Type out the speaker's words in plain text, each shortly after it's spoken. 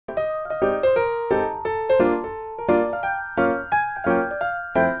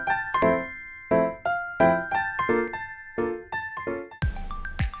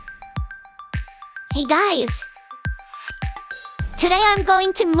Hey guys! Today I'm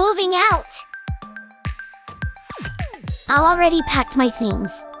going to moving out! I already packed my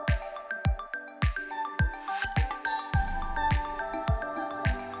things.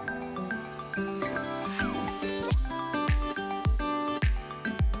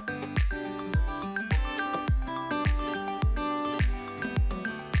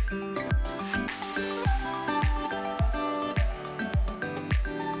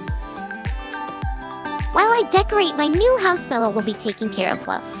 While I decorate my new house, Bella will be taking care of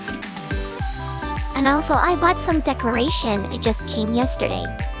Fluff. And also, I bought some decoration. It just came yesterday.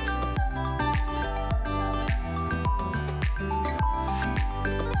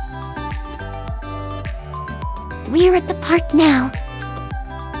 We're at the park now.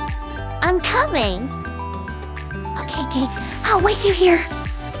 I'm coming. Okay, Kate. I'll wait you here.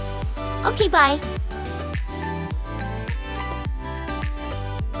 Okay, bye.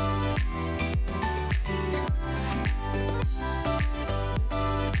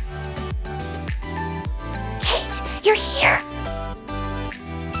 You're here!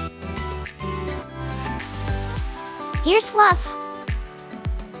 Here's Fluff.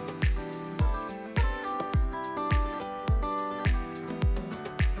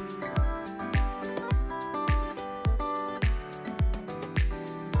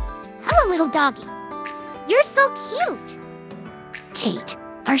 Hello, little doggy. You're so cute! Kate,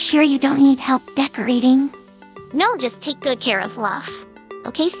 are sure you don't need help decorating? No, just take good care of Fluff.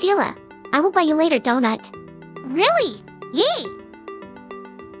 Okay, Sela. I will buy you later, donut. Really? Yay!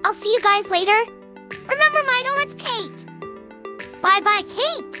 I'll see you guys later. Remember my donut's Kate. Bye-bye,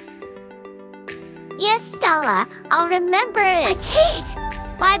 Kate. Yes, Stella. I'll remember it. Kate!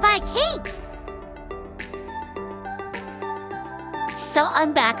 Bye-bye, Kate. So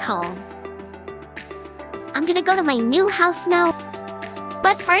I'm back home. I'm gonna go to my new house now.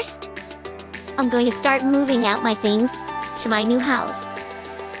 But first, I'm going to start moving out my things to my new house.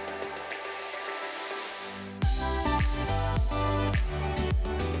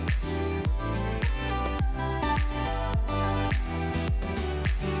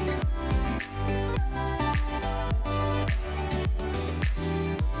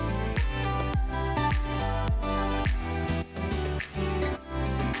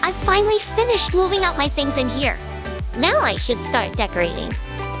 I finally finished moving out my things in here. Now I should start decorating.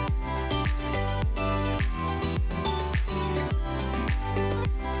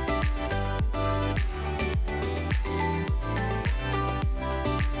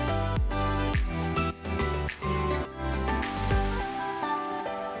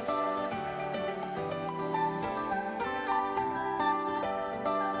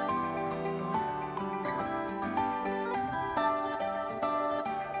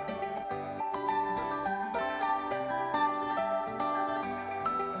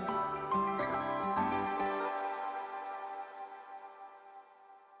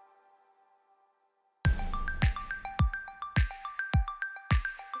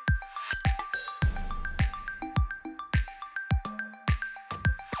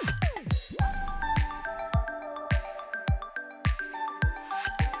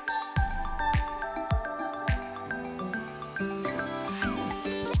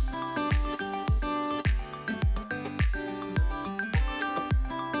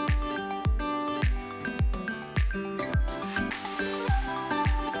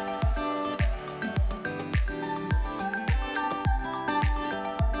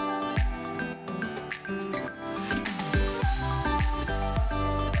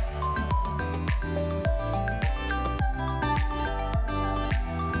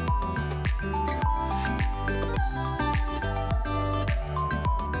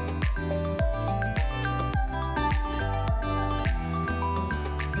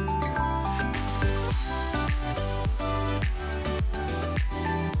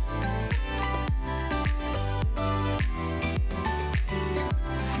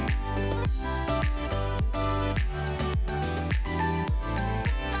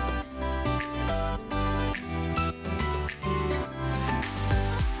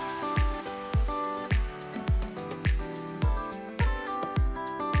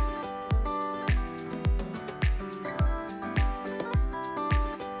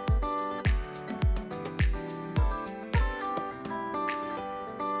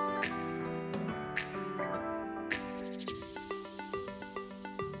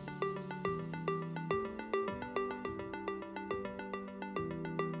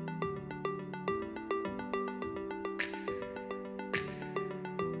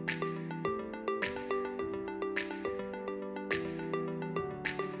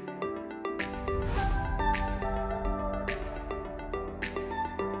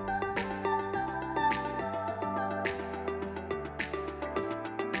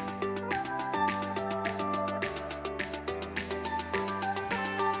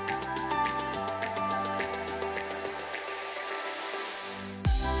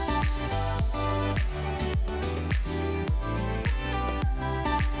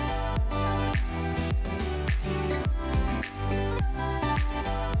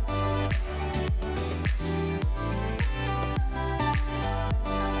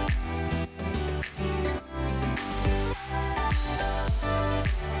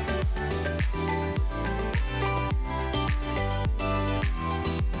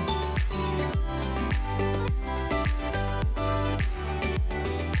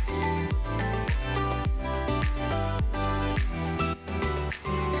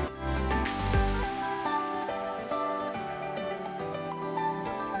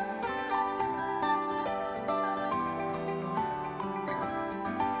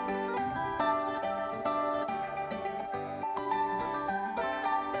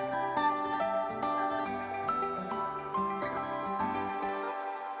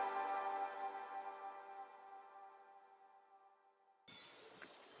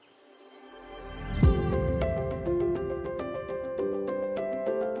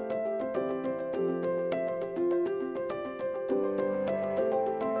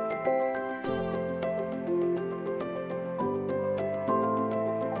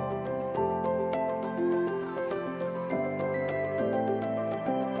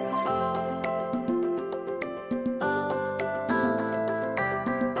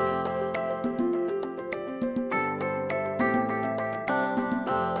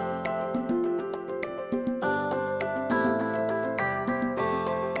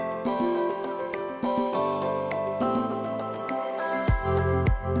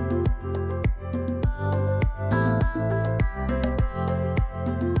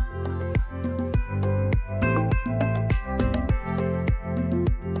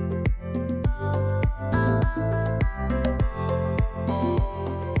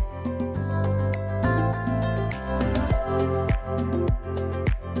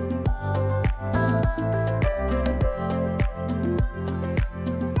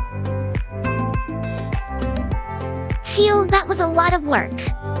 Phew, that was a lot of work.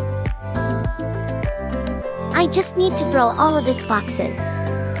 I just need to throw all of these boxes.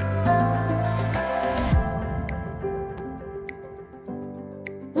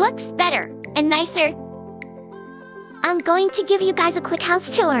 Looks better and nicer. I'm going to give you guys a quick house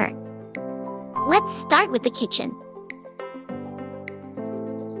tour. Let's start with the kitchen.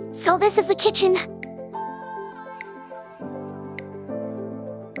 So this is the kitchen.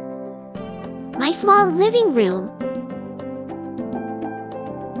 My small living room.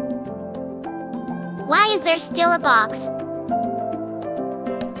 Why is there still a box?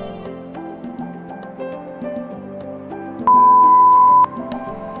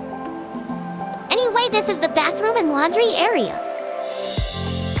 Anyway, this is the bathroom and laundry area.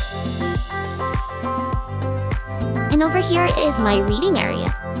 And over here is my reading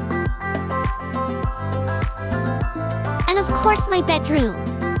area. And of course my bedroom.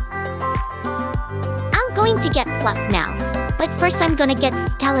 I'm going to get Fluff now, but first I'm gonna get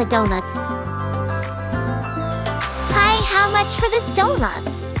Stella donuts. Hi, how much for this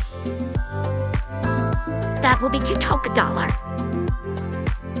donuts? That will be $2.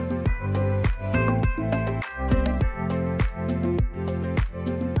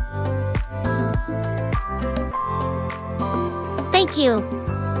 Thank you.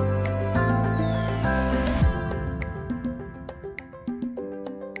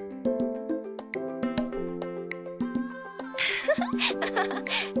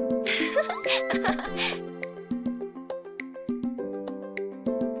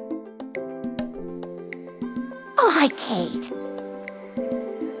 Oh, hi, Kate.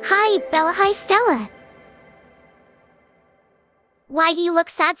 Hi, Bella. Hi, Stella. Why do you look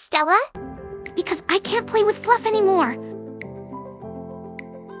sad, Stella? Because I can't play with Fluff anymore.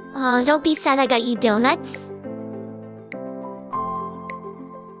 Oh, don't be sad, I got you donuts.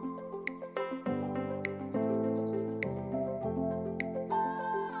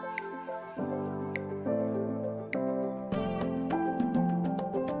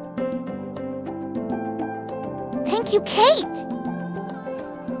 Thank you, Kate.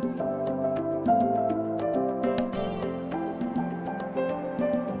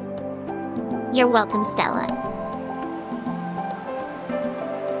 You're welcome, Stella.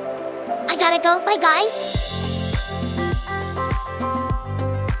 I gotta go. Bye, guys.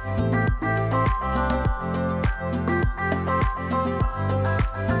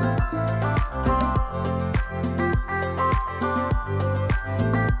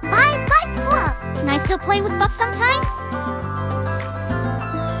 Bye, Fluff. Can I still play with Fluff sometimes?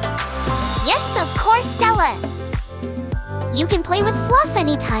 Yes, of course, Stella. You can play with Fluff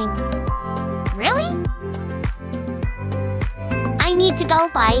anytime. Really? I need to go.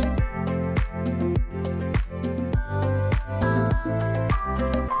 Bye.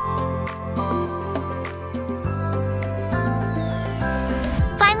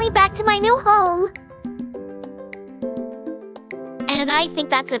 Back to my new home. And I think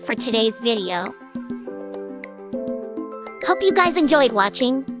that's it for today's video. Hope you guys enjoyed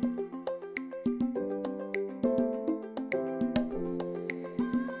watching.